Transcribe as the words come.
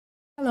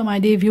Hello, my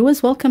dear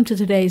viewers. Welcome to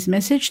today's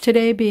message.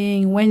 Today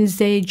being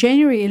Wednesday,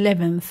 January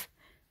 11th,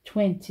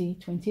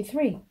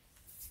 2023.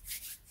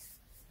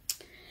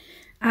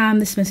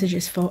 This message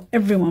is for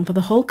everyone, for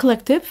the whole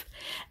collective,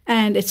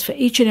 and it's for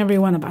each and every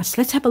one of us.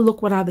 Let's have a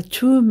look. What are the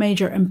two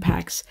major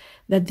impacts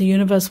that the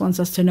universe wants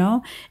us to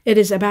know? It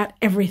is about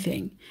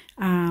everything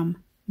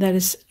that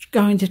is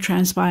going to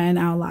transpire in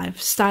our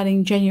life,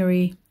 starting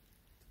January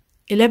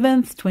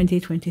 11th,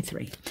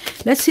 2023.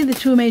 Let's see the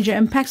two major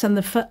impacts on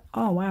the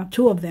oh wow,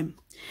 two of them.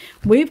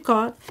 We've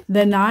got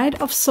the Knight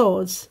of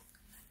Swords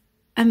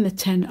and the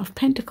Ten of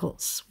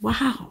Pentacles.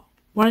 Wow,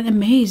 what an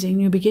amazing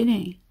new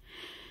beginning.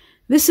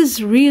 This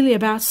is really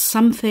about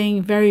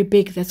something very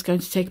big that's going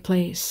to take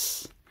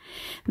place.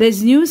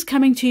 There's news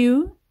coming to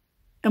you,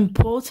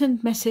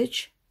 important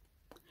message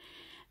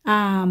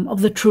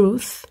of the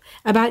truth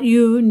about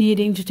you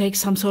needing to take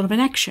some sort of an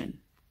action.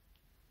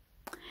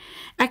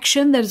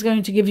 Action that is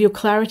going to give you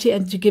clarity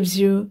and to gives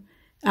you,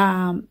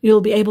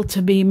 you'll be able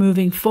to be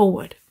moving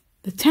forward.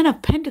 The Ten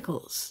of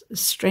Pentacles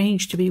is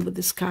strange to be with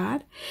this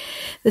card.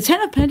 The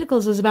Ten of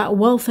Pentacles is about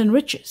wealth and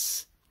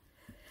riches.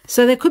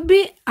 So there could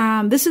be,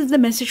 this is the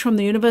message from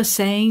the universe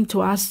saying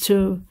to us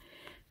to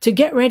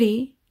get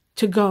ready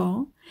to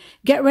go.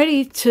 Get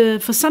ready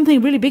for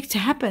something really big to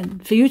happen,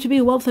 for you to be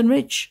wealth and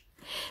rich.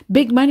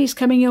 Big money is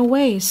coming your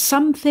way.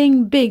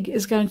 Something big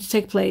is going to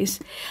take place.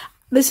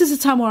 This is a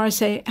time where I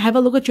say, have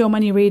a look at your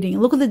money reading.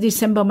 Look at the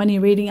December money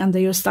reading under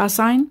your star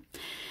sign.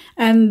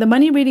 And the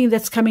money reading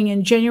that's coming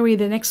in January,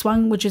 the next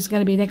one, which is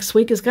going to be next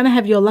week, is going to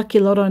have your lucky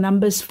lotto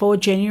numbers for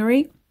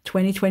January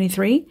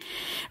 2023.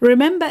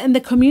 Remember, in the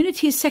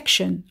community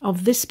section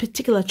of this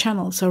particular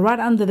channel, so right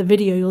under the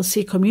video, you'll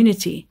see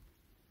community.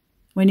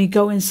 When you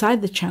go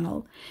inside the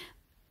channel,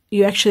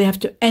 you actually have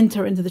to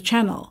enter into the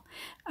channel.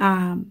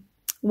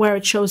 Where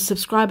it shows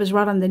subscribers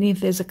right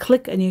underneath, there's a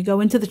click and you go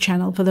into the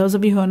channel, for those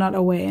of you who are not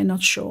aware and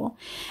not sure.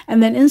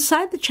 And then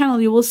inside the channel,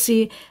 you will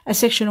see a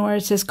section where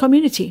it says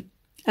community.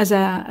 In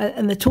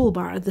the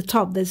toolbar at the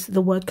top, there's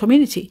the word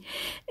community.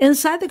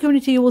 Inside the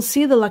community, you will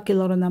see the lucky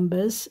lotto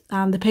numbers,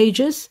 the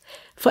pages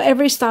for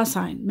every star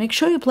sign. Make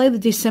sure you play the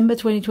December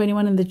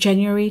 2021 and the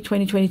January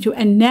 2022.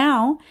 And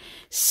now,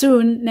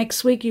 soon,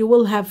 next week, you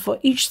will have for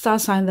each star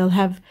sign, they'll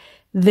have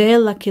their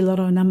lucky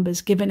lotto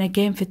numbers given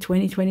again for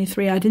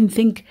 2023. I didn't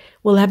think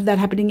we'll have that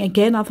happening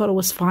again. I thought it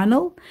was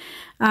final.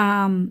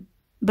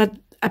 But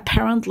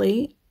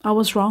apparently I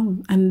was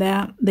wrong, and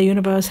the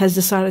universe has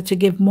decided to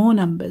give more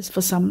numbers for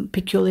some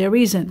peculiar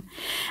reason.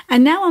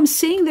 And now I'm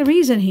seeing the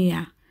reason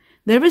here.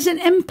 There is an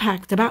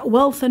impact about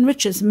wealth and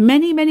riches.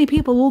 Many, many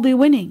people will be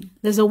winning.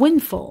 There's a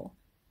windfall.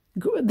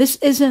 This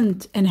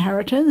isn't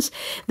inheritance.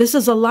 This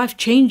is a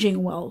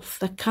life-changing wealth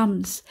that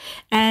comes,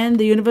 and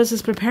the universe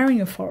is preparing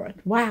you for it.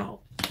 Wow.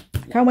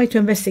 Can't wait to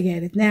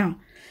investigate it. Now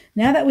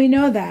that we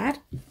know that,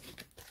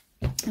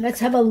 let's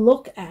have a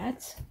look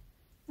at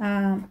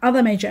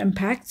other major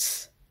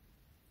impacts.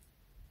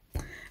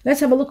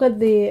 Let's have a look at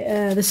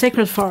the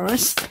sacred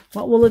forest.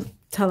 What will it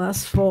tell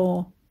us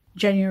for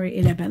January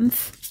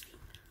 11th?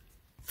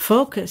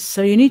 Focus.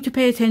 So you need to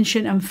pay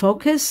attention and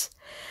focus.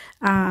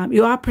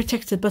 You are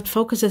protected, but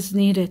focus is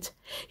needed.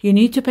 You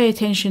need to pay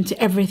attention to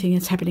everything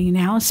that's happening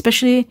now,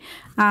 especially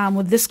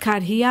with this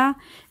card here.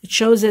 It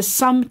shows there's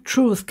some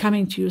truth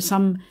coming to you,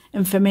 some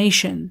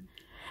information.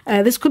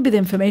 This could be the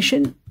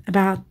information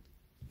about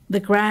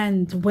the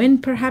grand win,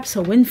 perhaps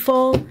a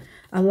windfall,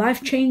 a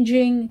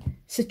life-changing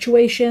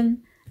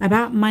situation,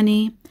 about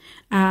money.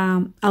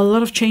 A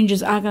lot of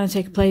changes are going to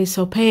take place,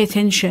 so pay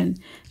attention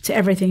to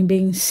everything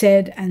being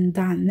said and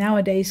done.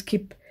 Nowadays,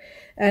 keep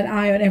an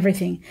eye on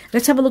everything.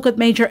 Let's have a look at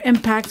major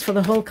impacts for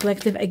the whole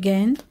collective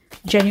again.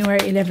 January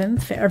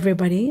 11th for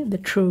everybody, the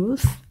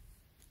truth.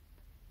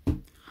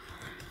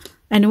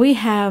 And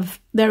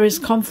there is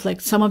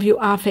conflict. Some of you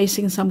are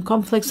facing some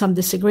conflict, some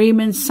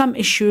disagreements, some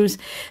issues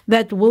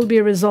that will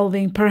be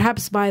resolving,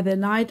 perhaps by the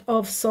Knight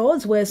of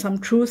Swords, where some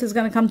truth is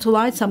going to come to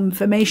light, some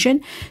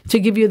information to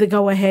give you the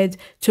go-ahead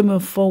to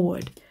move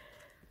forward.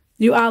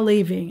 You are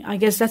leaving. I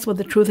guess that's what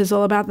the truth is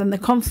all about. And the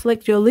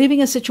conflict, you're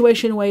leaving a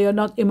situation where you're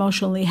not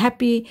emotionally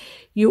happy.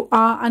 You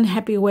are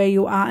unhappy where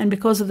you are. And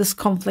because of this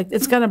conflict,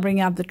 it's going to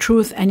bring out the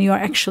truth, and you're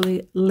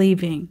actually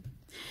leaving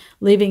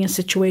a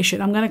situation.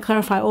 I'm going to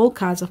clarify all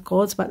cards, of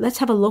course, but let's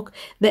have a look.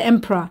 The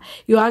Emperor.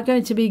 You are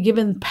going to be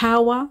given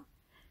power,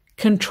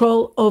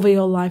 control over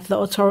your life, the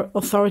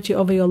authority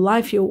over your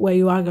life, where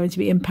you are going to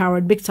be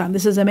empowered big time.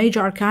 This is a major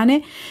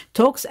arcana.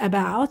 Talks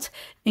about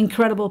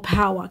incredible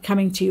power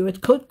coming to you. It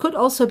could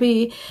also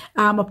be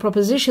a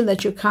proposition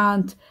that you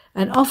can't,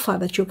 an offer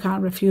that you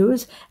can't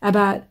refuse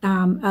about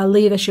a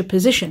leadership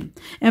position.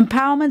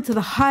 Empowerment to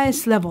the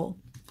highest level.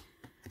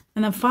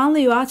 And then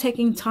finally, you are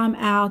taking time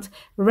out,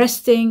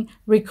 resting,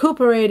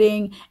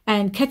 recuperating,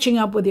 and catching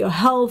up with your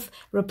health,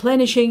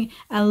 replenishing,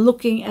 and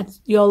looking at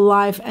your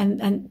life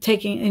and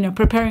taking,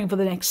 preparing for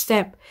the next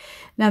step.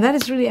 Now, that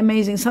is really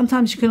amazing.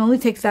 Sometimes you can only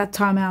take that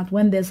time out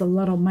when there's a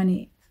lot of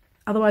money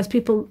Otherwise,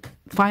 people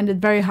find it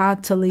very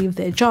hard to leave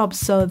their jobs.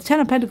 So the Ten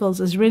of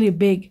Pentacles is really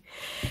big.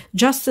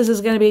 Justice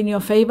is going to be in your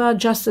favor.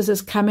 Justice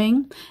is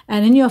coming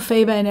and in your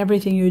favor in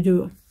everything you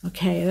do.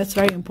 Okay, that's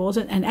very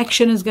important. And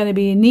action is going to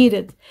be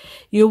needed.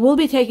 You will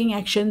be taking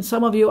action.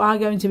 Some of you are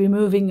going to be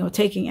moving or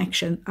taking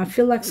action. I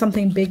feel like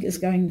something big is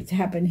going to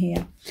happen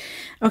here.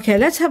 Okay,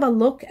 let's have a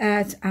look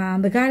at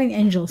the guardian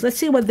angels. Let's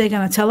see what they're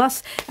going to tell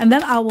us. And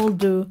then I will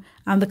do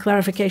the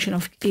clarification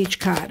of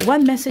each card.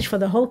 One message for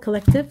the whole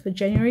collective for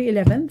January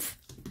 11th.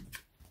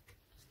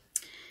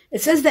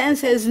 It says the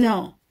answer is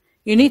no.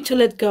 You need to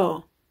let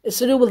go. It's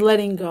to do with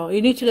letting go.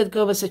 You need to let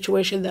go of a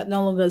situation that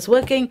no longer is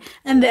working,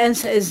 and the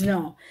answer is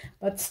no.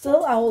 But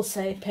still, I will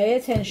say pay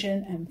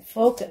attention and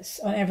focus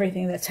on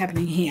everything that's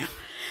happening here.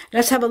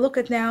 Let's have a look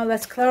at now.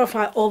 Let's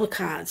clarify all the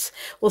cards.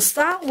 We'll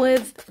start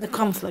with the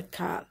conflict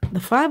card, the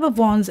Five of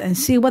Wands, and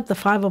see what the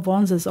Five of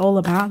Wands is all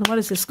about. What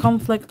is this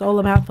conflict all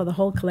about for the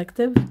whole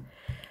collective?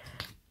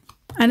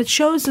 And it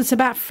shows it's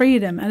about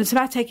freedom and it's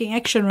about taking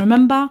action.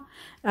 Remember,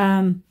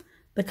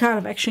 the card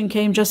of action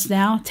came just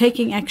now,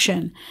 taking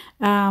action.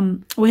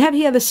 We have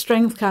here the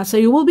strength card. So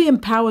you will be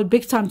empowered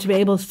big time to be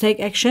able to take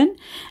action.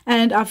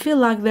 And I feel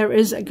like there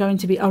is going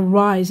to be a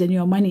rise in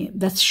your money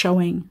that's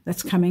showing,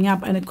 that's coming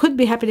up. And it could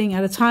be happening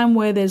at a time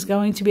where there's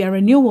going to be a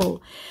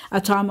renewal,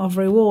 a time of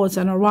rewards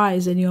and a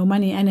rise in your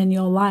money and in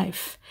your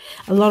life.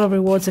 A lot of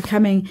rewards are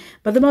coming.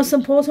 But the most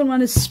important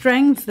one is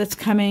strength that's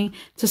coming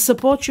to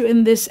support you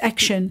in this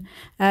action,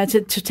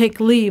 to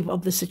take leave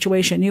of the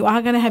situation. You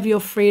are going to have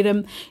your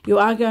freedom. You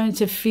are going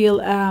to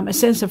feel a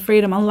sense of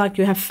freedom unlike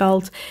you have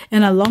felt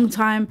in a long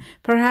time.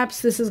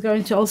 Perhaps this is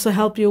going to also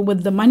help you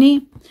with the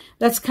money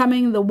that's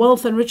coming. The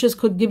wealth and riches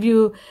could give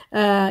you,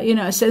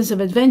 a sense of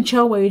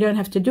adventure where you don't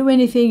have to do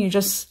anything. You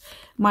just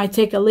might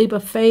take a leap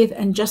of faith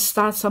and just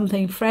start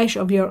something fresh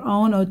of your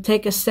own, or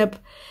take a step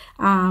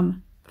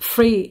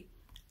free.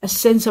 A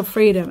sense of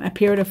freedom, a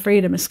period of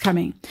freedom is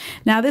coming.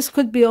 Now, this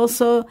could be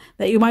also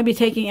that you might be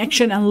taking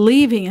action and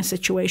leaving a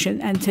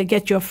situation and to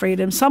get your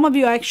freedom. Some of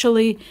you are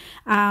actually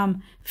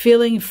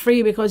feeling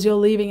free because you're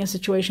leaving a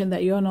situation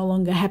that you're no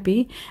longer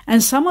happy.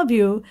 And some of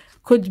you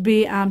could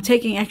be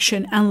taking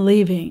action and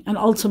leaving, and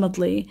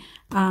ultimately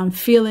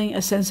feeling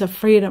a sense of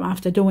freedom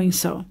after doing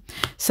so.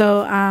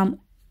 So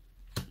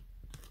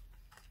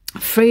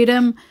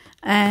freedom,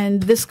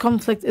 and this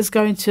conflict is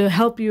going to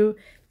help you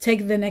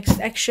take the next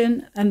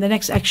action, and the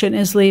next action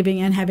is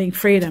leaving and having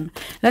freedom.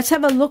 Let's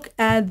have a look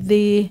at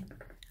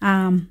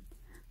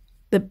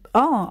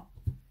oh,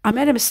 I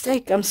made a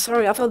mistake. I'm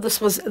sorry. I thought this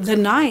was the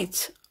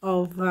Knight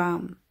of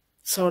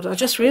Swords. I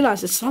just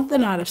realized it's not the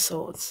Knight of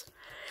Swords.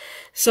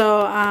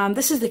 So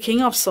this is the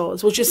King of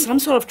Swords, which is some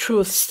sort of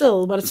truth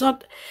still, but it's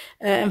not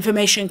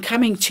information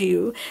coming to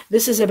you.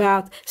 This is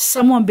about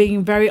someone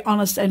being very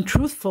honest and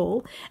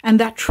truthful,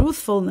 and that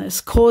truthfulness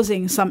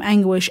causing some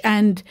anguish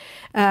and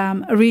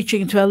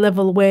reaching to a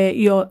level where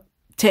you're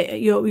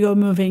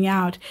moving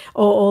out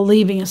or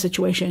leaving a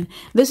situation.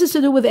 This is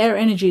to do with air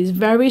energies,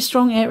 very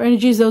strong air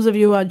energies. Those of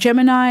you who are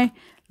Gemini,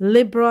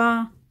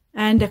 Libra,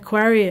 and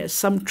Aquarius,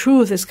 some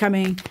truth is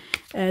coming,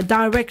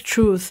 direct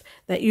truth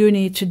that you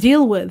need to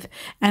deal with,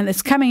 and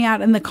it's coming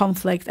out in the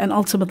conflict, and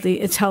ultimately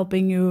it's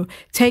helping you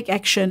take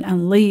action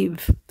and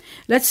leave.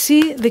 Let's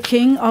see the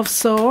King of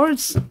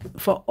Swords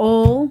for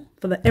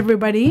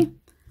everybody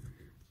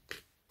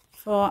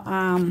for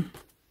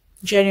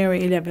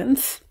January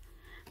 11th.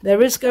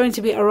 There is going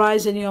to be a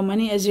rise in your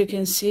money. As you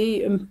can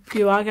see,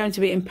 you are going to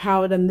be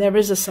empowered, and there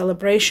is a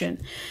celebration.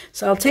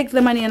 So I'll take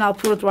the money and I'll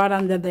put it right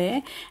under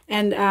there.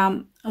 And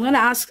I'm going to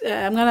ask,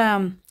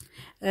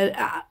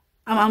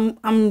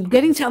 I'm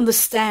getting to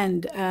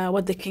understand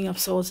what the King of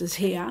Swords is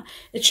here.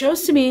 It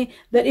shows to me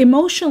that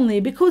emotionally,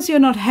 because you're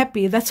not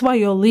happy, that's why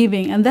you're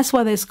leaving, and that's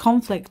why there's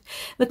conflict.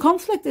 The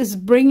conflict is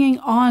bringing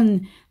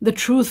on the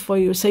truth for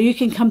you, so you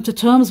can come to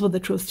terms with the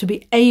truth, to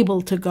be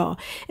able to go.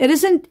 It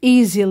isn't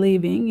easy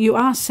leaving. You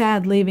are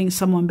sad leaving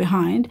someone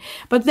behind,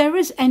 but there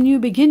is a new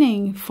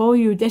beginning for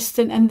you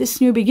destined, and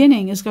this new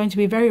beginning is going to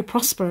be very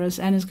prosperous,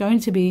 and is going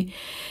to be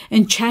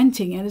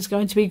enchanting, and is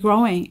going to be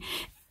growing.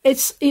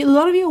 It's a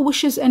lot of your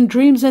wishes and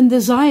dreams and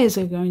desires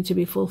are going to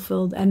be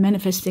fulfilled and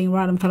manifesting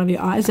right in front of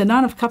your eyes. The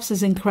Nine of Cups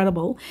is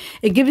incredible.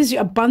 It gives you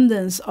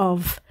abundance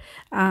of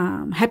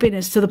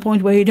happiness to the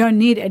point where you don't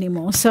need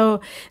anymore. So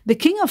the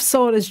King of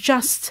Swords is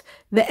just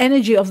the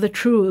energy of the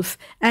truth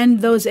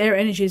and those air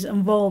energies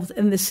involved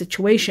in this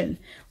situation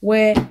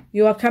where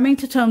you are coming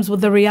to terms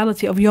with the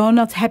reality of you're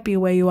not happy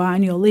where you are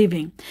and you're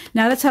leaving.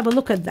 Now let's have a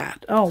look at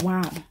that. Oh,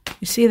 wow.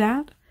 You see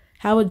that?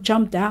 How it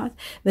jumped out?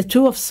 The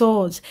Two of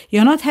Swords.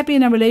 You're not happy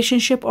in a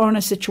relationship or in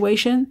a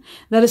situation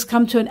that has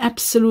come to an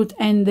absolute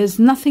end. There's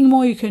nothing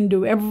more you can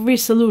do. Every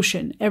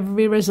solution,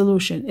 every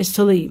resolution is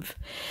to leave.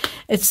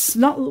 It's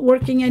not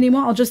working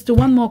anymore. I'll just do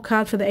one more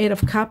card for the Eight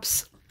of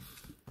Cups.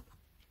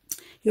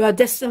 You are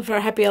destined for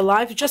a happier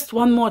life. Just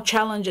one more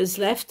challenge is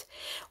left.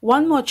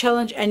 One more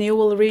challenge and you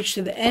will reach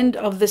to the end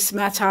of this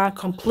matter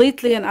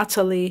completely and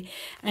utterly.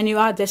 And you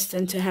are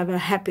destined to have a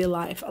happy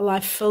life. A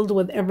life filled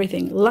with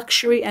everything.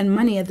 Luxury and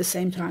money at the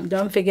same time.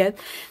 Don't forget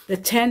the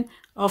Ten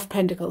of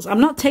Pentacles. I'm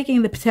not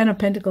taking the Ten of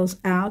Pentacles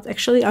out.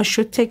 Actually, I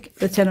should take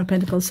the Ten of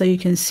Pentacles so you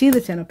can see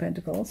the Ten of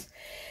Pentacles,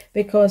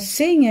 because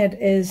seeing it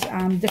is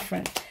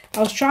different. I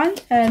was trying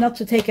not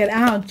to take it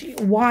out.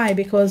 Why?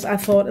 Because I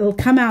thought it'll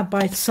come out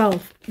by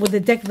itself with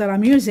the deck that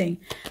I'm using.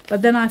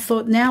 But then I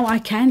thought now I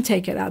can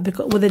take it out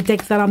because with a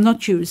deck that I'm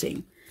not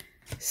using.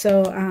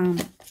 So,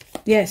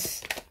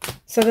 yes.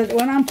 So that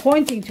when I'm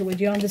pointing to it,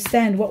 you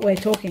understand what we're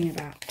talking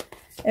about.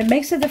 It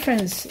makes a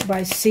difference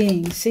by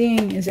seeing.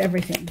 Seeing is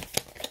everything.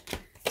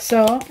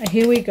 So,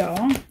 here we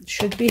go.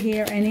 Should be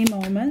here any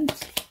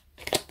moment.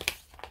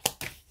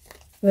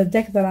 The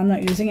deck that I'm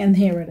not using, and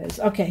here it is.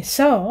 Okay,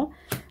 so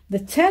the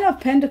Ten of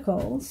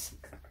Pentacles,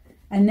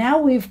 and now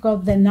we've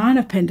got the Nine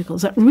of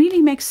Pentacles. That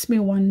really makes me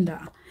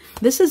wonder.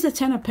 This is the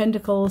Ten of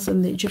Pentacles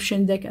in the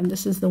Egyptian deck, and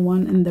this is the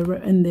one in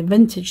the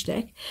vintage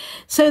deck,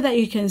 so that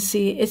you can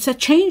see it's a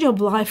change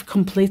of life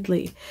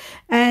completely.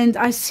 And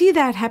I see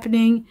that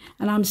happening,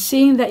 and I'm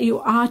seeing that you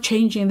are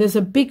changing. There's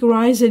a big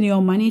rise in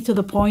your money to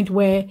the point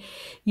where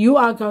you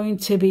are going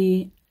to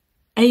be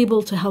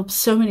able to help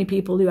so many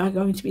people. You are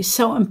going to be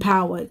so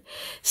empowered,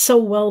 so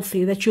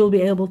wealthy that you'll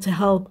be able to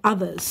help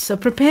others. So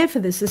prepare for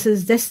this. This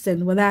is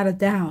destined without a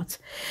doubt.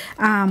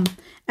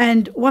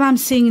 And what I'm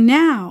seeing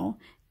now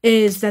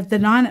is that the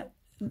nine,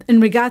 in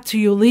regard to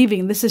you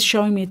leaving, this is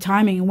showing me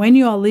timing. When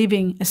you are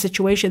leaving a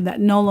situation that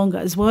no longer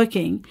is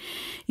working,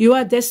 you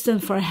are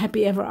destined for a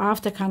happy ever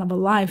after kind of a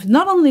life.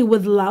 Not only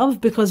with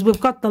love, because we've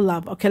got the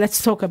love. Okay,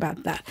 let's talk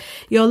about that.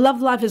 Your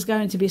love life is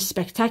going to be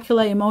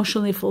spectacular,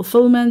 emotionally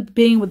fulfillment,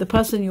 being with the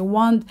person you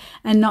want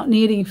and not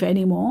needing for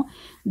anymore.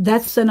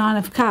 That's the Nine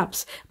of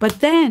Cups.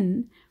 But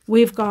then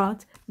we've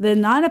got the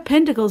Nine of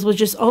Pentacles,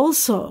 which is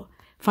also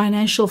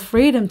financial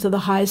freedom to the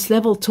highest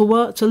level, to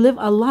work, to live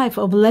a life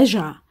of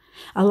leisure,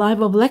 a life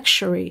of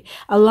luxury,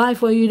 a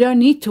life where you don't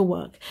need to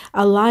work,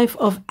 a life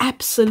of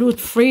absolute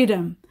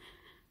freedom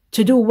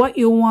to do what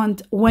you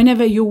want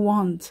whenever you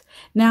want.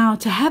 Now,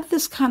 to have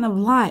this kind of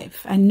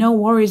life and no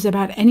worries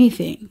about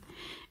anything,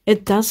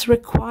 it does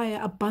require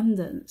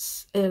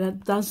abundance.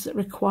 It does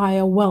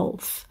require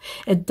wealth.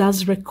 It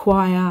does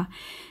require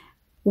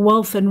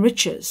wealth and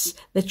riches,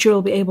 that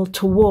you'll be able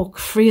to walk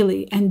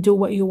freely and do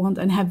what you want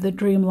and have the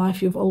dream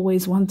life you've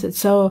always wanted.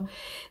 So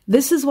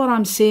this is what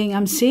I'm seeing.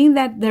 I'm seeing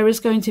that there is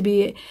going to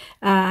be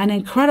an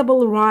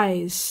incredible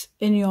rise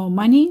in your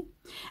money.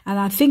 And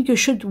I think you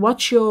should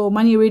watch your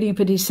money reading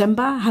for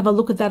December. Have a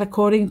look at that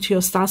according to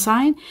your star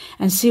sign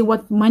and see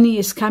what money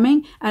is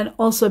coming. And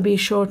also be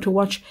sure to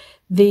watch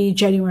the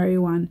January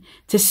one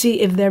to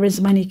see if there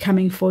is money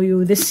coming for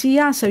you this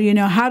year, so you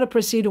know how to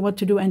proceed or what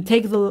to do, and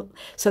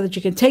so that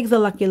you can take the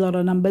lucky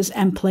lotto numbers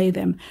and play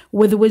them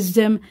with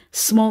wisdom.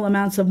 Small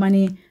amounts of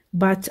money,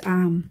 but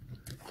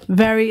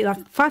very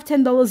like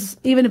 $5-10,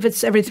 even if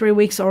it's every 3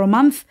 weeks or a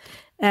month,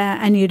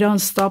 and you don't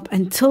stop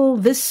until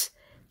this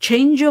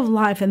change of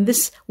life and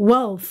this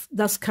wealth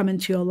does come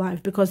into your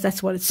life, because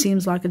that's what it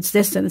seems like. It's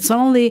destined. It's not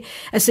only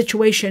a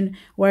situation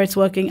where it's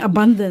working.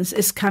 Abundance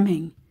is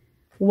coming.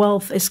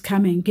 Wealth is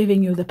coming,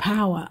 giving you the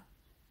power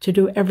to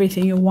do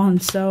everything you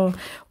want. So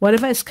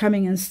whatever is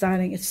coming and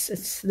starting,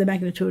 it's the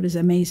magnitude is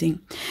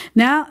amazing.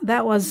 Now,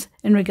 that was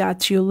in regard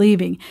to you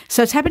leaving.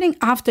 So it's happening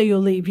after you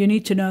leave. You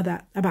need to know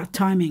that about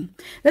timing.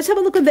 Let's have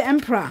a look at the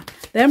Emperor.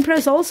 The Emperor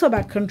is also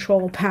about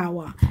control,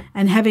 power,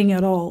 and having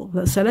it all.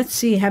 So let's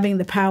see, having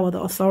the power,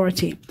 the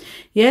authority.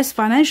 Yes,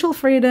 financial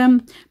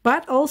freedom,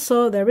 but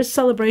also there is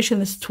celebration.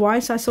 This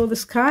twice I saw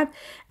this card,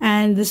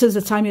 and this is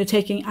the time you're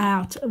taking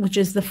out, which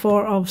is the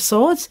Four of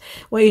Swords,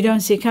 where you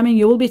don't see it coming.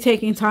 You will be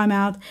taking time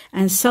out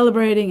and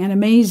celebrating an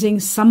amazing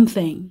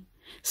something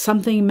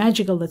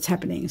magical that's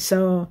happening.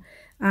 So,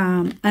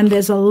 and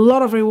there's a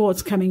lot of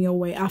rewards coming your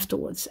way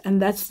afterwards.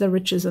 And that's the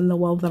riches and the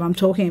wealth that I'm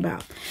talking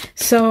about.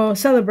 So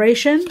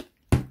celebration,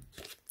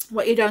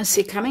 what you don't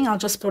see coming, I'll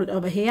just put it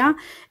over here.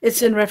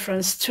 It's in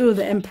reference to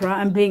the Emperor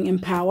and being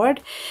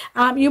empowered.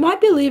 You might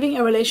be leaving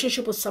a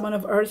relationship with someone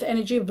of Earth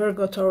energy,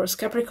 Virgo, Taurus,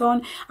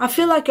 Capricorn. I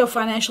feel like your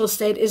financial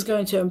state is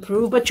going to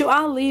improve, but you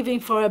are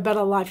leaving for a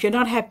better life. You're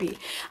not happy.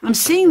 I'm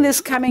seeing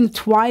this coming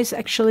twice,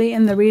 actually,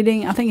 in the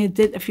reading. I think it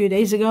did a few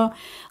days ago.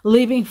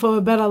 Leaving for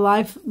a better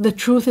life. The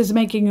truth is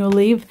making you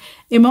leave.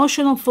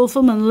 Emotional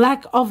fulfillment,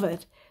 lack of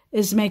it,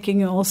 is making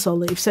you also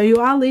leave. So you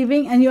are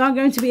leaving, and you are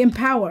going to be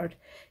empowered.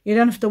 You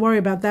don't have to worry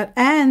about that.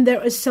 And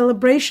there is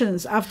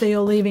celebrations after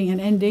you're leaving and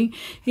ending.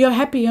 You're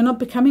happy. You're not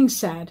becoming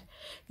sad.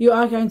 You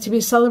are going to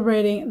be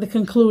celebrating the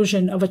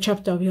conclusion of a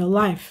chapter of your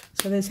life.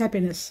 So there's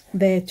happiness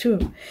there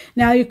too.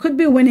 Now, you could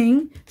be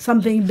winning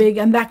something big,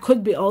 and that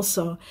could be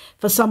also,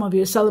 for some of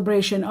you, a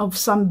celebration of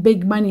some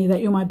big money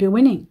that you might be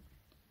winning.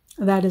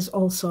 That is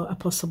also a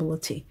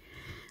possibility.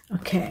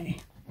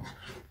 Okay.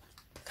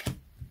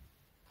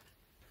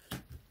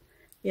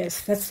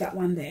 Yes, that's that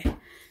one there.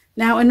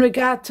 Now, in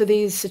regard to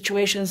these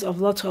situations of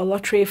lotto or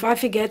lottery, if I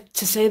forget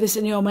to say this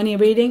in your money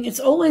reading,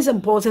 it's always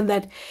important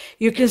that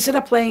you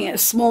consider playing a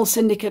small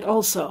syndicate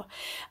also.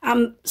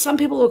 Some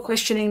people were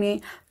questioning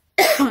me,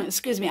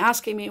 excuse me,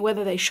 asking me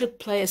whether they should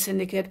play a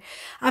syndicate.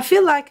 I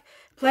feel like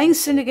Playing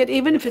syndicate,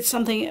 even if it's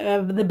something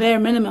the bare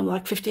minimum,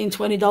 like $15,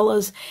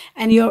 $20,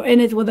 and you're in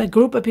it with a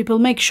group of people,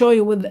 make sure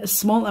you're with a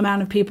small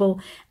amount of people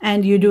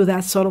and you do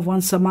that sort of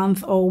once a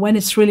month, or when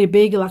it's really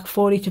big, like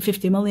 40 to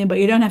 50 million, but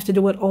you don't have to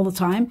do it all the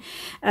time.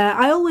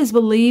 I always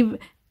believe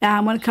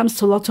when it comes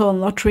to lotto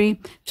and lottery,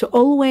 to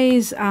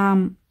always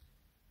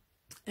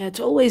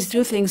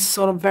do things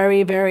sort of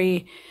very,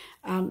 very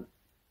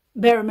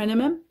bare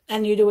minimum,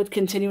 and you do it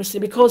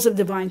continuously because of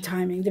divine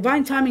timing.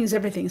 Divine timing is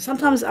everything.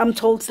 Sometimes I'm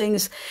told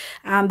things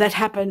that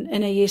happen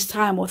in a year's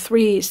time or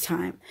 3 years'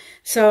 time.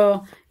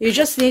 So you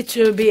just need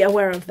to be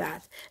aware of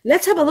that.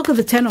 Let's have a look at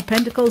the Ten of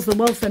Pentacles, the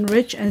wealth and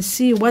rich, and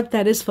see what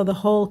that is for the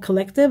whole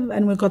collective.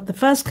 And we've got the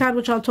first card,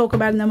 which I'll talk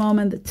about in a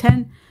moment, the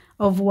Ten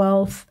of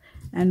Wealth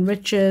and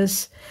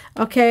Riches.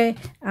 Okay,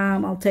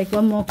 I'll take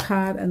one more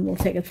card and we'll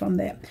take it from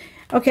there.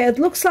 Okay, it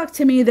looks like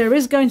to me there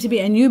is going to be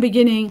a new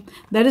beginning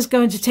that is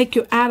going to take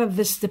you out of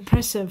this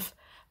depressive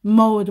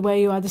mode where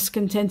you are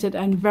discontented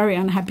and very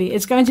unhappy.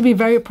 It's going to be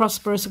very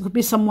prosperous. It could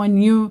be someone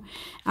new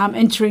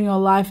entering your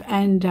life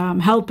and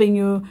helping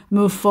you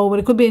move forward.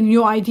 It could be a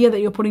new idea that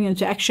you're putting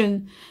into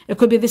action. It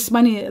could be this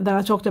money that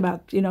I talked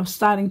about, you know,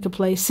 starting to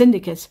play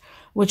syndicates,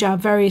 which are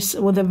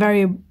with a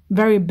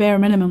very bare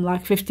minimum,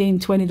 like $15,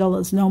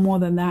 $20, no more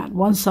than that,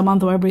 once a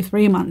month or every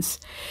 3 months.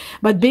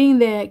 But being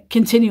there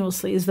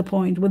continuously is the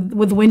point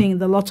with winning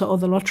the lotto or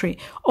the lottery.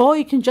 Or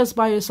you can just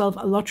buy yourself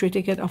a lottery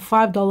ticket of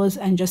 $5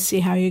 and just see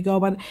how you go.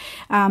 But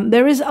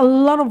there is a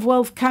lot of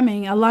wealth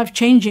coming, a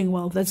life-changing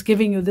wealth that's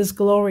giving you this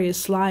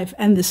glorious life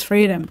and this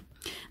freedom.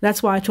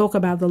 That's why I talk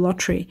about the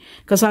lottery,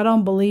 because I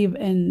don't believe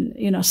in,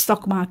 you know,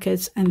 stock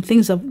markets and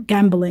things of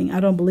gambling. I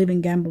don't believe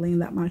in gambling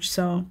that much.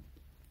 So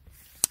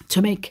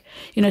to make,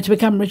 you know, to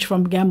become rich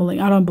from gambling,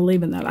 I don't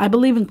believe in that. I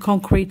believe in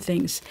concrete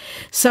things.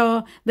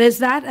 So there's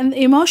that. And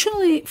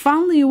emotionally,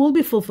 finally, you will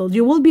be fulfilled.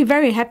 You will be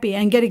very happy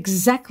and get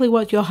exactly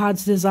what your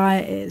heart's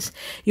desire is.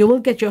 You will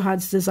get your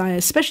heart's desire,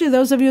 especially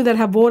those of you that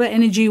have water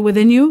energy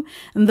within you,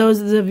 and those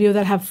of you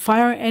that have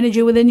fire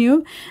energy within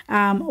you.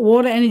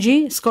 Water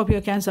energy, Scorpio,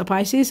 Cancer,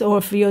 Pisces, or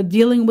if you're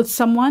dealing with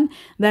someone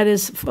that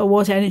is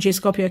water energy,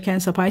 Scorpio,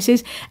 Cancer,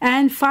 Pisces,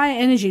 and fire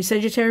energy,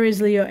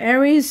 Sagittarius, Leo,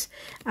 Aries.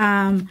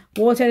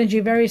 Water energy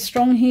very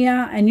strong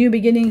here. A new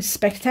beginning,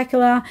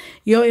 spectacular.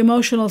 Your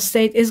emotional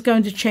state is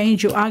going to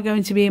change. You are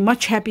going to be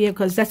much happier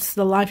because that's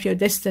the life you're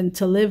destined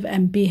to live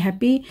and be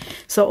happy.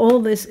 So all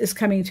this is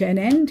coming to an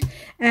end,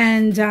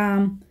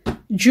 and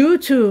due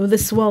to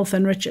this wealth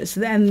and riches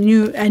and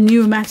a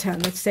new matter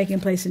that's taking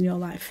place in your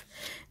life.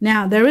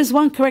 Now, there is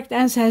one correct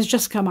answer has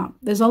just come up.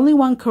 There's only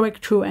one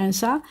correct true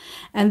answer,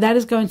 and that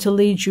is going to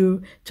lead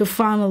you to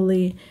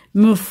finally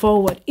move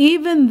forward.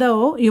 Even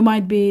though you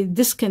might be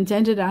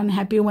discontented and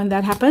unhappy when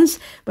that happens,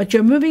 but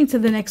you're moving to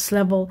the next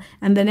level,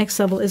 and the next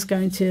level is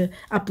going to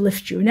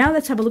uplift you. Now,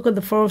 let's have a look at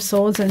the Four of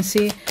Swords and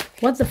see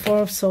what the Four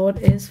of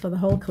Swords is for the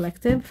whole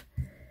collective.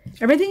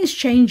 Everything is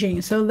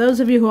changing. So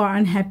those of you who are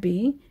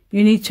unhappy,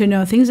 you need to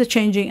know things are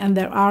changing and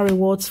there are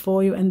rewards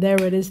for you. And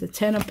there it is, the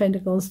Ten of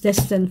Pentacles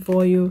destined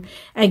for you.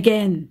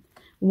 Again,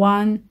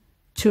 1,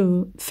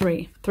 2,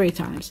 3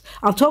 times.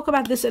 I'll talk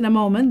about this in a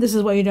moment. This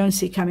is what you don't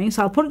see coming.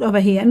 So I'll put it over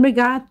here. In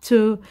regard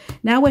to,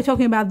 now we're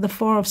talking about the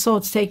Four of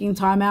Swords, taking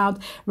time out,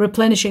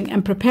 replenishing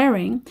and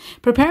preparing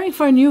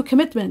for a new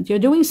commitment. You're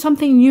doing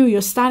something new.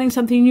 You're starting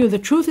something new. The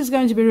truth is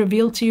going to be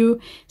revealed to you.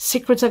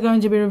 Secrets are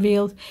going to be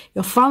revealed.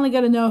 You're finally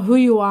going to know who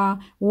you are,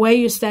 where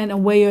you stand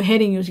and where you're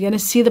heading. You're going to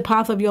see the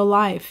path of your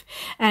life.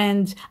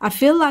 And I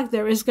feel like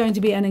there is going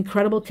to be an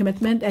incredible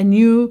commitment, a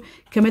new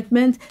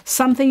commitment,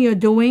 something you're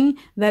doing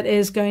that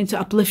is going to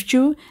uplift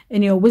you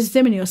in your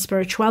wisdom, in your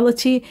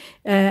spirituality,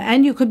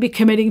 and you could be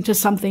committing to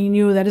something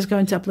new that is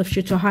going to uplift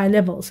you to high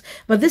levels.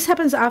 But this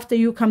happens after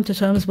you come to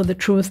terms with the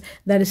truth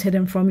that is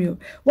hidden from you.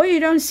 What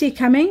you don't see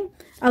coming,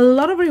 a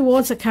lot of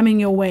rewards are coming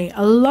your way,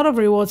 a lot of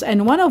rewards,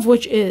 and one of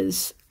which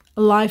is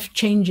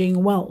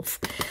life-changing wealth.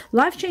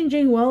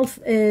 Life-changing wealth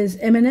is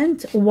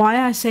imminent. Why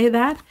I say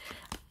that?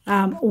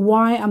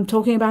 Why I'm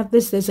talking about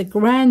this, there's a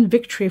grand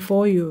victory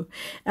for you.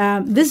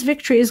 This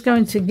victory is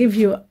going to give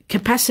you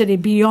capacity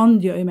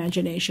beyond your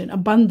imagination,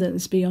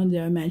 abundance beyond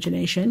your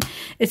imagination.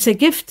 It's a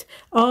gift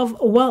of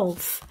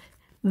wealth,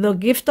 the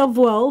gift of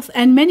wealth,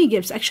 and many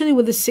gifts. Actually,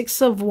 with the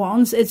Six of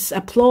Wands, it's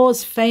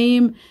applause,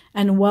 fame,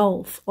 and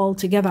wealth all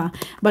together.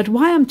 But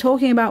why I'm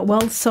talking about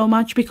wealth so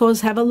much, because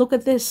have a look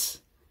at this.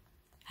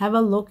 Have a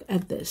look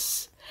at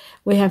this.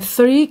 We have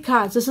 3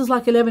 cards. This is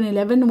like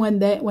 11:11 when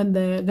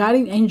the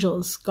guardian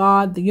angels,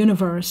 God, the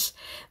universe,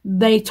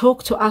 they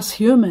talk to us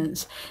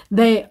humans.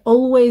 They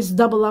always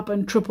double up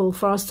and triple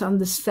for us to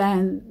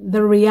understand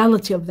the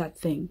reality of that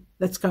thing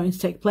that's going to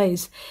take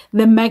place.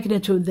 The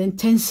magnitude, the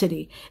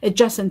intensity, it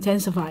just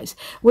intensifies.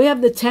 We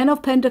have the Ten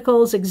of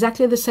Pentacles,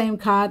 exactly the same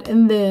card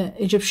in the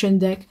Egyptian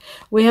deck.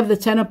 We have the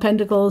Ten of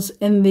Pentacles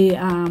in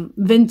the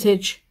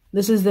vintage.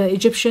 This is the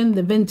Egyptian,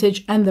 the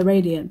vintage, and the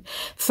radiant.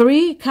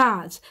 3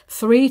 cards,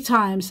 3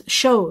 times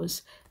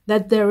shows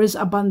that there is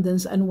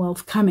abundance and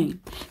wealth coming.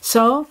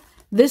 So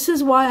this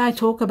is why I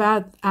talk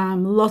about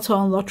lotto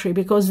and lottery,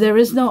 because there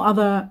is no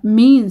other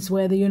means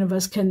where the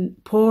universe can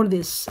pour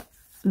this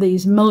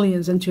these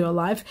millions into your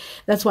life.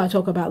 That's why I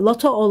talk about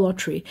lotto or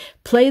lottery.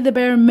 Play the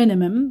bare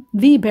minimum,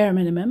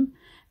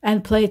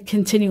 and play it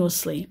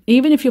continuously.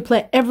 Even if you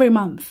play every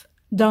month,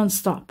 don't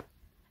stop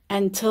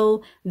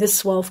until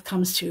this wealth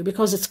comes to you,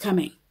 because it's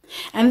coming.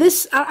 And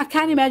this, I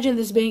can't imagine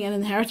this being an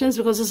inheritance,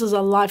 because this is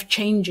a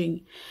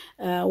life-changing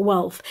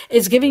wealth.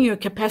 It's giving you a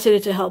capacity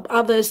to help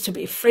others, to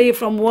be free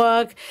from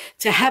work,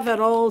 to have it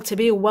all, to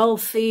be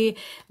wealthy.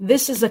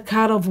 This is a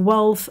card of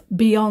wealth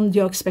beyond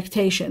your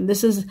expectation.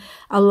 This is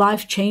a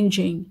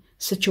life-changing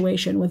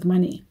situation with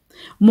money.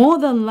 More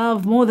than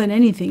love, more than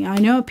anything. I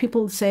know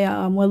people say,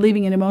 we're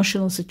leaving an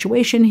emotional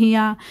situation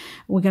here.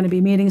 We're going to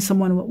be meeting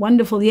someone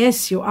wonderful.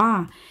 Yes, you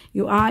are.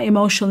 You are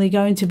emotionally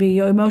going to be,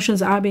 your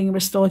emotions are being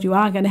restored. You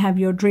are going to have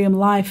your dream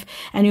life,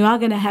 and you are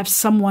going to have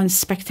someone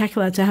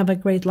spectacular to have a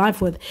great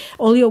life with.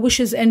 All your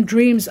wishes and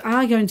dreams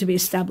are going to be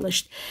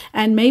established.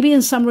 And maybe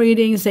in some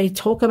readings, they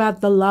talk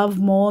about the love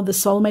more, the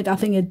soulmate. I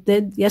think it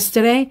did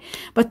yesterday.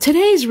 But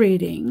today's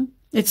reading,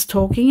 it's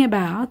talking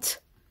about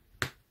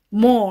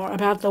more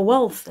about the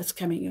wealth that's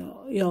coming in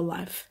your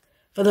life.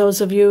 For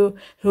those of you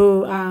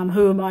who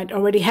might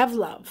already have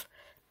love,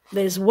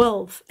 there's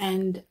wealth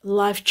and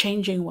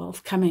life-changing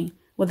wealth coming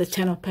with the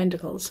Ten of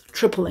Pentacles,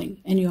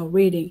 tripling in your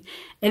reading,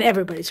 in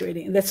everybody's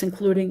reading. That's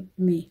including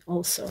me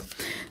also.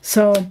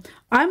 So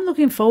I'm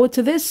looking forward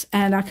to this,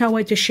 and I can't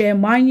wait to share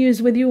my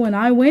news with you when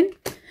I win.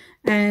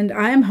 And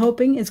I am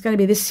hoping it's going to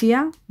be this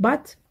year,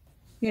 but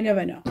you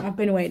never know. I've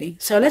been waiting.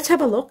 So let's have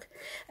a look.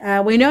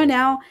 We know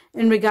now,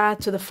 in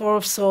regard to the Four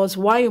of Swords,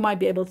 why you might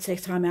be able to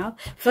take time out.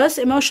 First,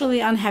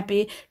 emotionally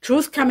unhappy,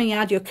 truth coming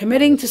out, you're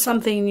committing to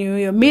something new,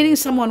 you're meeting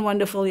someone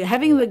wonderful, you're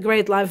having a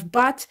great life,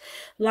 but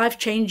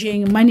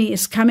life-changing money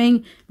is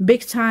coming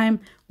big time,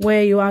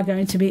 where you are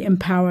going to be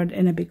empowered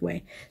in a big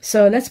way.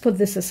 So let's put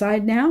this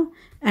aside now,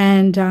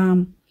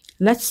 and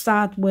let's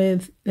start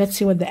with, let's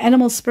see what the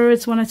animal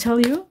spirits want to tell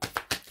you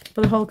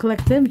for the whole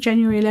collective,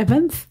 January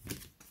 11th.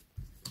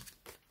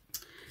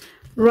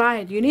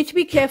 Right, you need to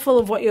be careful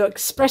of what you're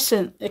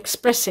expressing,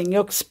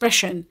 your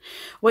expression,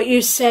 what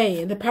you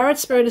say. The parrot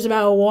spirit is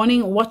about a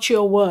warning. Watch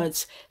your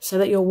words so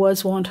that your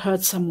words won't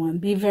hurt someone.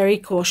 Be very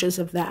cautious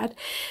of that,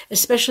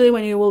 especially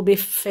when you will be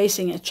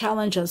facing a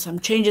challenge and some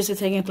changes are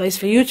taking place.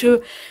 For you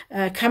to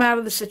come out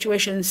of the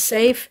situation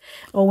safe,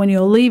 or when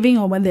you're leaving,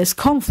 or when there's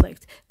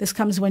conflict. This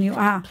comes when you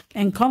are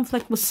in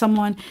conflict with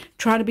someone.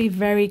 Try to be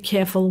very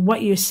careful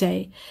what you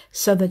say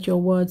so that your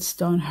words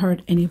don't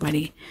hurt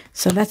anybody.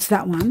 So that's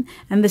that one.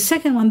 And the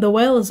second one, the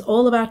whale, is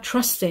all about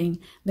trusting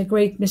the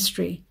great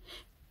mystery.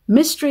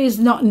 Mystery is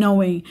not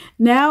knowing.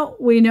 Now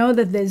we know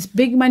that there's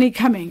big money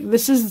coming.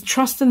 This is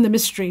trust in the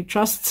mystery.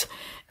 Trust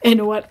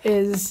in what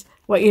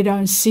you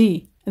don't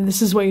see. And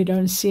this is what you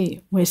don't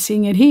see. We're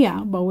seeing it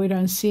here, but we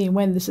don't see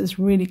when this is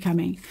really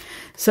coming.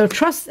 So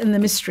trust in the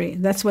mystery.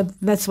 That's what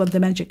the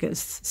magic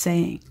is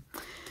saying.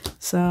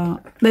 So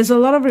there's a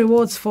lot of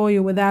rewards for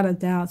you without a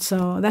doubt.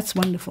 So that's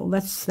wonderful.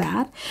 That's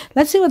that.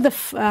 Let's see what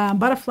the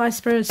butterfly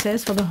spirit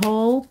says for the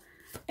whole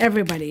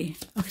everybody.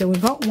 Okay,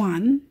 we've got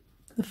one.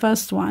 The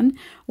first one,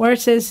 where it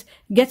says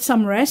get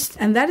some rest,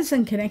 and that is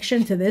in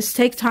connection to this.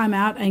 Take time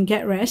out and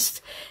get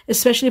rest,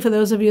 especially for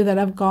those of you that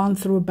have gone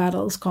through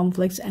battles,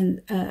 conflicts,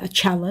 and a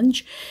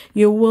challenge.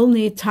 You will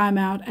need time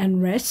out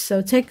and rest,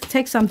 so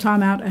take some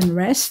time out and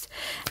rest.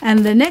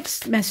 And the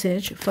next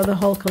message for the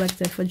whole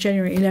collective for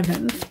January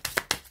 11th,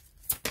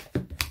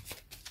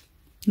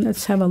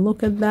 let's have a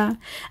look at that.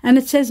 And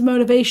it says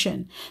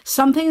motivation.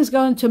 Something is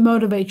going to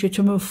motivate you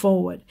to move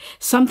forward.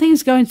 Something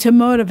is going to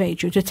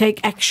motivate you to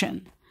take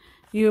action.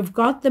 You've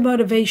got the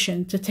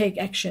motivation to take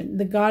action.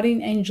 The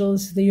guardian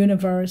angels, the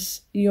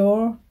universe,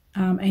 your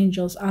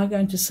angels are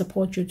going to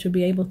support you to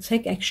be able to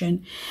take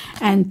action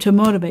and to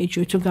motivate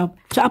you to go,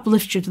 to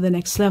uplift you to the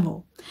next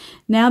level.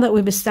 Now that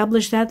we've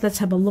established that, let's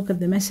have a look at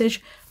the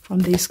message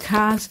from these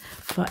cards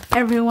for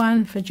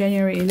everyone for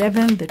January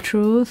 11th, the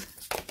truth.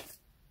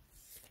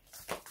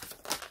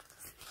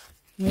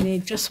 We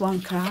need just one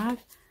card.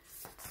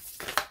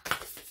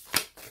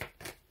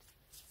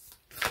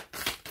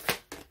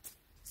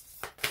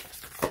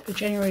 For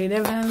January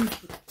 11th.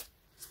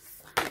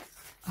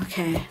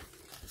 Okay.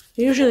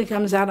 It usually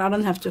comes out. I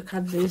don't have to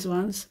cut these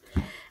ones.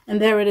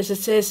 And there it is. It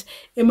says,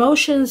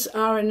 emotions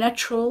are a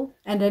natural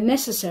and a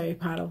necessary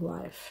part of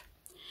life.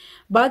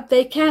 But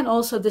they can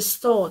also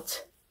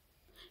distort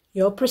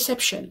your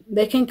perception.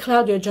 They can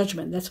cloud your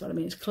judgment. That's what it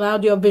means.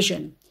 Cloud your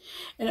vision.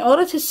 In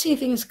order to see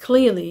things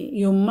clearly,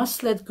 you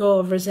must let go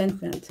of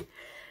resentment.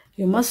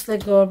 You must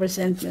let go of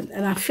resentment.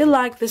 And I feel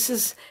like this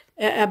is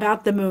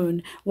about the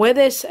moon, where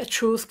there's a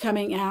truth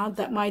coming out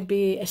that might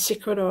be a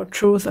secret or a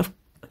truth of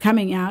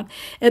coming out.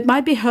 It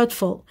might be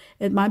hurtful.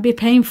 It might be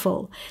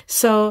painful.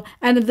 So,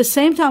 and at the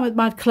same time, it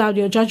might cloud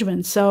your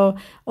judgment. So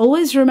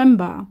always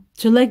remember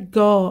to let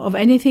go of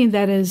anything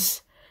that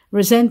is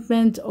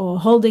resentment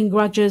or holding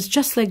grudges.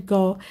 Just let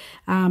go,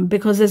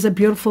 because there's a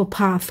beautiful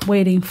path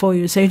waiting for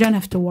you. So you don't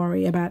have to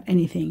worry about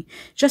anything.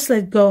 Just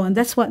let go. And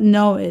that's what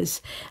no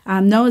is.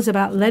 No is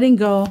about letting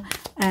go,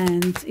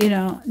 and,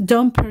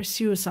 don't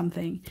pursue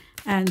something.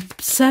 And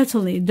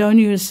certainly don't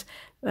use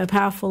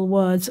powerful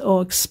words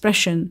or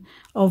expression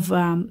of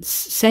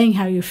saying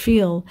how you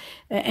feel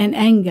in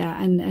anger,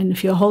 and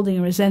if you're holding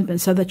a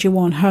resentment, so that you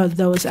won't hurt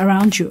those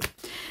around you.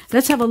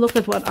 Let's have a look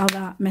at what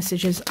other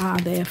messages are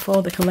there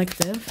for the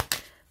collective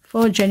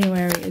for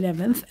January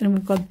 11th. And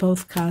we've got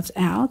both cards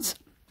out.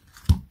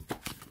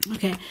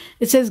 Okay,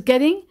 it says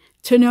getting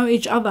to know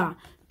each other.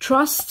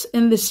 Trust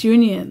in this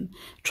union.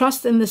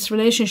 Trust in this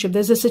relationship.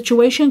 There's a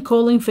situation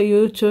calling for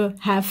you to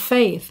have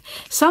faith.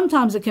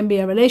 Sometimes it can be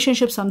a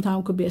relationship.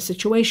 Sometimes it could be a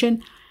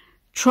situation.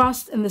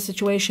 Trust in the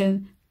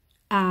situation.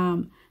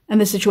 And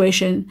the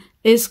situation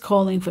is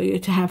calling for you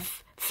to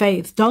have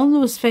faith. Don't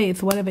lose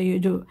faith, whatever you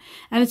do.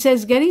 And it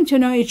says getting to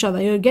know each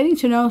other. You're getting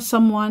to know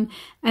someone.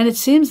 And it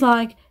seems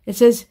like, it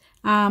says,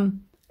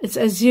 it's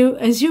as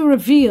you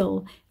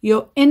reveal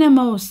your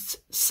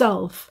innermost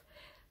self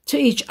to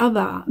each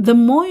other, the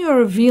more you're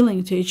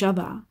revealing to each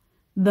other,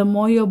 the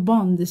more your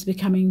bond is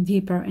becoming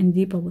deeper and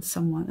deeper with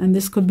someone. And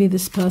this could be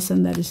this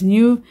person that is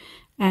new,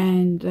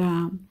 and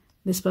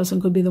this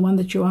person could be the one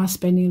that you are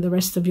spending the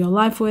rest of your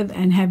life with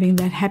and having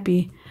that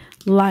happy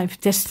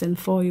life destined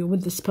for you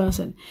with this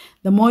person.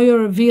 The more you're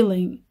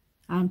revealing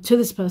to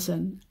this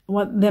person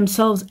what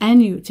themselves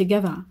and you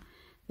together,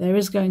 there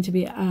is going to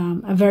be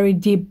a very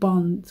deep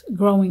bond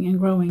growing and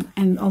growing,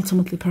 and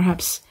ultimately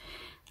perhaps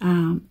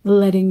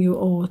letting you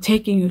or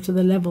taking you to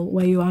the level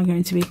where you are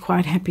going to be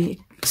quite happy,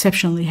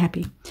 exceptionally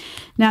happy.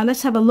 Now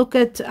let's have a look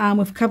at,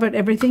 we've covered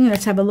everything.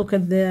 Let's have a look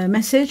at the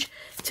message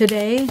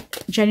today,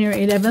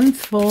 January 11th,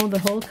 for the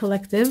whole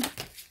collective.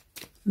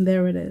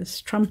 There it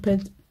is,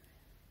 Trumpet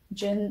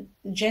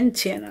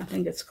Gentian, I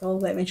think it's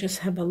called. Let me just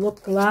have a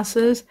look,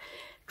 glasses.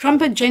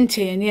 Trumpet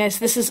Gentian, yes,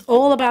 this is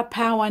all about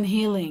power and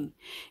healing.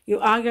 You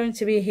are going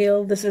to be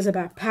healed. This is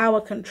about power,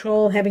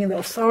 control, having the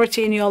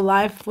authority in your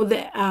life with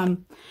the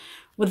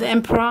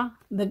Emperor,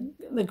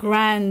 the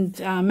grand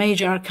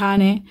major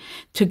arcana.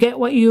 To get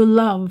what you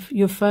love,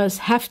 you first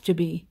have to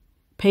be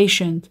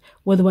patient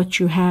with what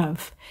you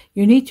have.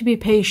 You need to be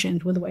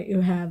patient with what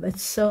you have.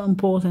 It's so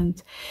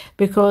important,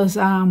 because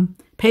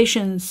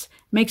patience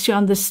makes you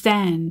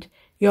understand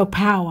your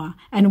power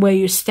and where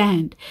you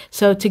stand.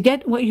 So to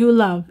get what you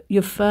love,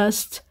 you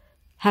first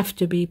have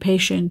to be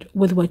patient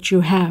with what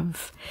you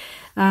have.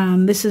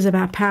 This is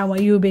about power,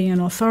 you being an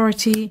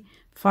authority.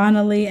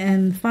 Finally,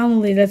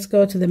 let's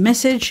go to the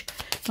message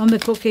on the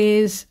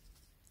cookies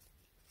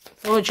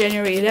for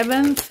January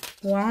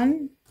 11th.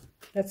 One,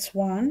 that's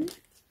one.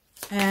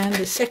 And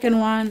the second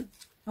one,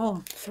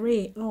 oh,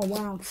 three. Oh,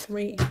 wow,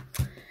 three.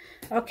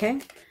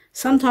 Okay.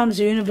 Sometimes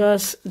the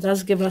universe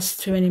does give us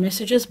too many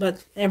messages,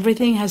 but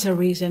everything has a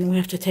reason. We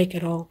have to take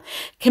it all.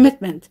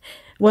 Commitment.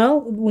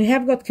 Well, we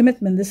have got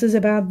commitment. This is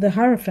about the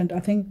Hierophant. I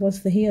think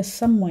was here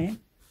somewhere.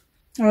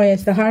 Oh,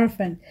 yes, the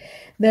Hierophant.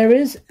 There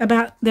is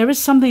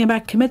something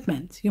about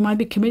commitment. You might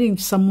be committing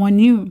to someone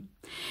new.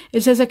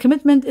 It says a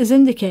commitment is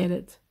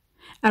indicated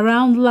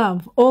around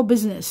love or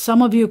business.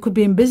 Some of you could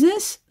be in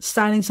business,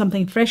 starting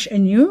something fresh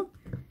and new.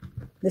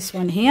 This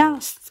one here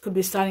could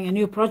be starting a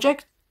new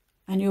project,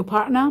 a new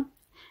partner,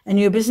 a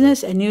new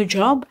business, a new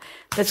job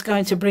that's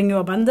going to bring you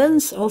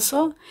abundance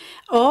also.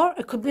 Or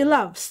it could be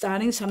love,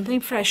 starting something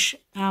fresh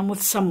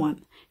with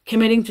someone,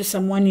 committing to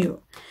someone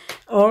new.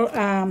 Or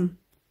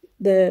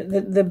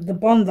the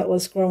bond that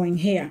was growing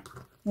here.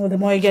 Well, the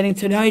more you're getting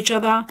to know each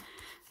other,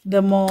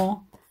 the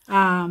more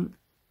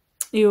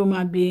you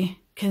might be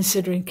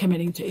considering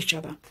committing to each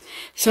other.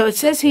 So it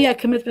says here,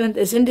 commitment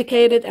is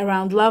indicated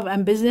around love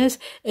and business.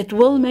 It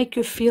will make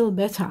you feel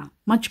better,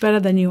 much better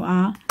than you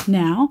are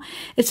now.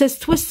 It says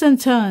twists and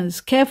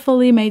turns,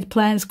 carefully made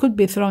plans could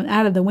be thrown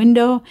out of the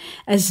window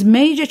as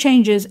major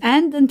changes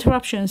and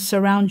interruptions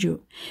surround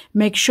you.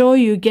 Make sure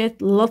you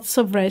get lots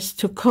of rest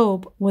to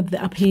cope with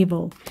the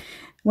upheaval.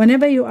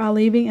 Whenever you are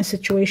leaving a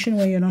situation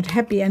where you're not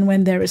happy and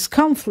when there is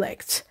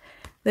conflict,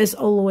 there's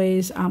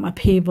always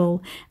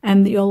upheaval,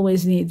 and you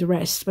always need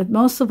rest. But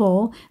most of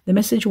all, the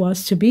message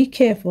was to be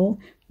careful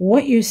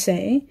what you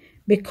say,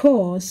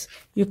 because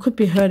you could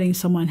be hurting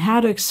someone.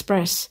 How to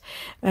express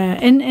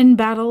in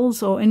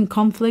battles or in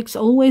conflicts,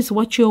 always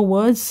watch your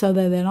words so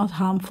that they're not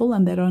harmful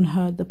and they don't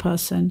hurt the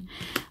person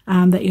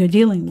that you're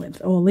dealing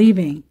with or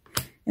leaving.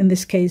 In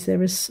this case,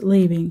 there is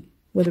leaving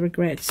with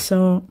regrets.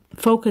 So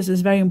focus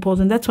is very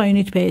important. That's why you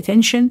need to pay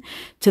attention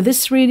to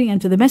this reading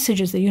and to the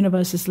messages the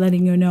universe is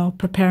letting you know,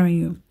 preparing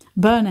you.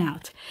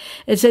 Burnout.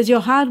 It says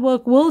your hard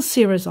work will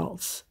see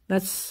results.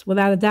 That's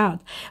without a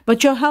doubt.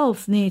 But your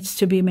health needs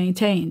to be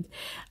maintained.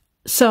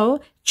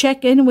 So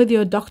check in with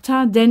your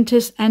doctor,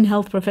 dentist, and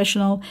health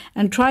professional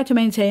and try to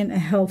maintain a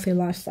healthy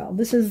lifestyle.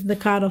 This is the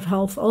card of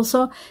health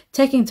also.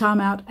 Taking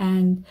time out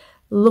and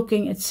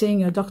looking at seeing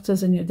your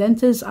doctors and your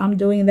dentists. I'm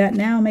doing that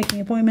now, making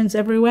appointments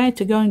everywhere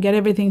to go and get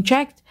everything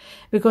checked,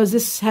 because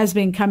this has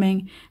been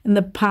coming in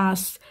the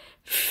past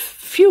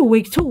few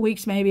weeks, 2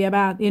 weeks maybe,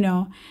 about,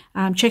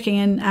 checking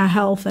in our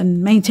health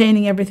and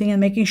maintaining everything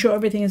and making sure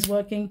everything is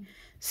working.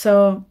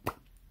 So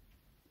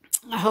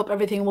I hope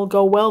everything will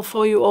go well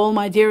for you all,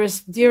 my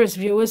dearest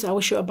viewers. I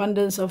wish you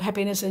abundance of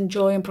happiness and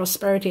joy and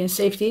prosperity and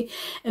safety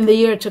in the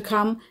year to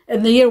come,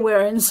 in the year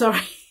we're in, sorry.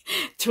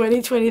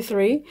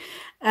 2023.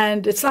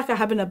 And it's like I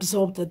haven't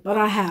absorbed it, but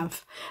I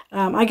have.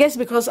 I guess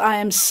because I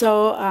am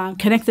so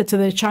connected to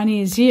the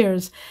Chinese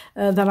years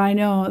that I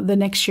know the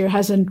next year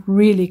hasn't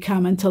really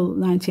come until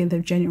 19th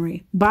of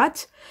January.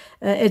 But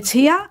it's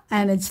here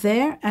and it's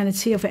there and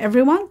it's here for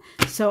everyone.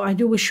 So I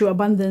do wish you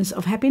abundance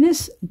of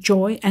happiness,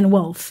 joy, and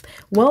wealth.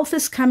 Wealth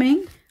is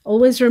coming.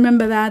 Always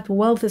remember that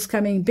wealth is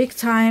coming big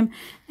time,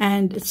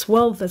 and it's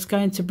wealth that's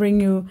going to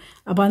bring you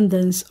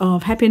abundance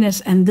of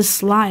happiness and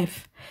this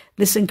life.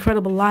 This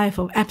incredible life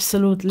of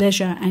absolute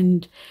leisure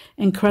and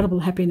incredible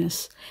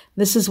happiness.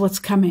 This is what's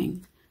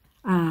coming.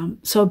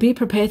 So be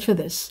prepared for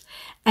this.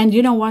 And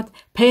you know what?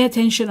 Pay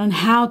attention on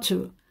how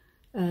to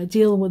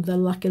deal with the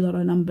lucky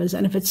lotto numbers.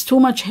 And if it's too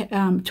much,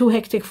 too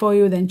hectic for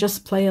you, then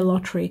just play a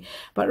lottery.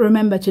 But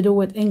remember to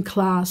do it in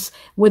class,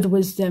 with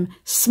wisdom,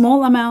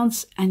 small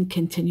amounts and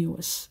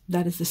continuous.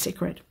 That is the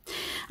secret.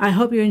 I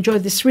hope you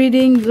enjoyed this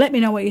reading. Let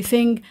me know what you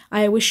think.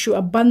 I wish you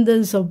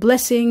abundance of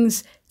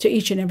blessings to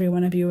each and every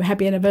one of you.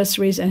 Happy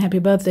anniversaries and happy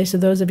birthdays to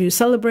those of you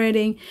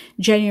celebrating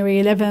January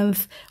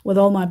 11th, with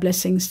all my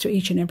blessings to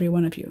each and every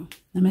one of you.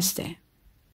 Namaste.